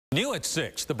New at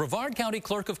 6, the Brevard County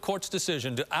Clerk of Court's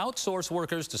decision to outsource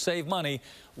workers to save money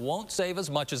won't save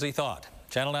as much as he thought.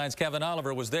 Channel 9's Kevin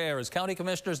Oliver was there as county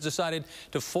commissioners decided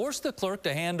to force the clerk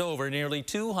to hand over nearly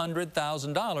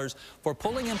 $200,000 for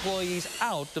pulling employees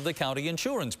out of the county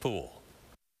insurance pool.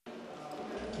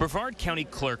 Brevard County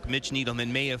Clerk Mitch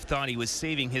Needleman may have thought he was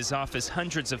saving his office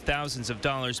hundreds of thousands of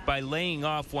dollars by laying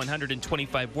off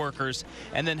 125 workers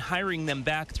and then hiring them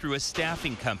back through a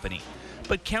staffing company.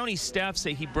 But county staff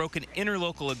say he broke an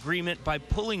interlocal agreement by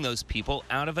pulling those people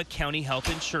out of a county health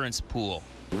insurance pool.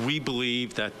 We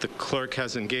believe that the clerk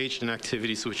has engaged in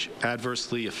activities which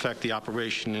adversely affect the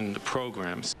operation in the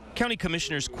programs. County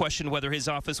commissioners questioned whether his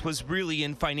office was really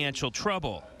in financial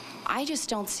trouble. I just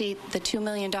don't see the $2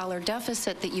 million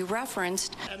deficit that you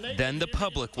referenced. Then the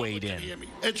public weighed in.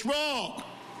 It's wrong.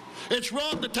 It's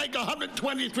wrong to take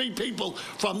 123 people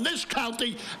from this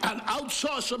county and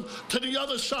outsource them to the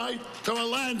other side, to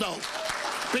Orlando.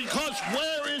 Because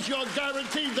where is your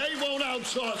guarantee they won't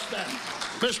outsource them?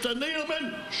 Mr.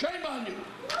 Needleman, shame on you.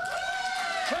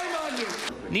 Shame on you.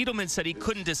 Needleman said he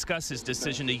couldn't discuss his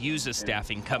decision to use a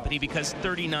staffing company because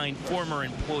 39 former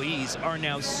employees are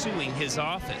now suing his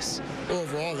office.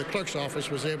 Overall, the clerk's office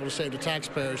was able to save the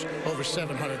taxpayers over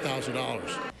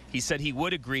 $700,000. He said he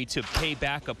would agree to pay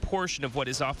back a portion of what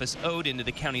his office owed into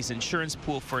the county's insurance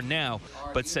pool for now,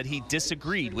 but said he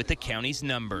disagreed with the county's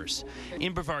numbers.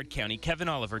 In Brevard County, Kevin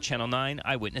Oliver, Channel 9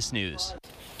 Eyewitness News.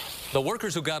 The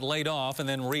workers who got laid off and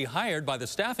then rehired by the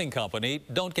staffing company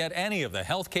don't get any of the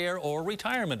health care or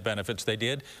retirement benefits they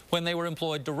did when they were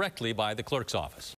employed directly by the clerk's office.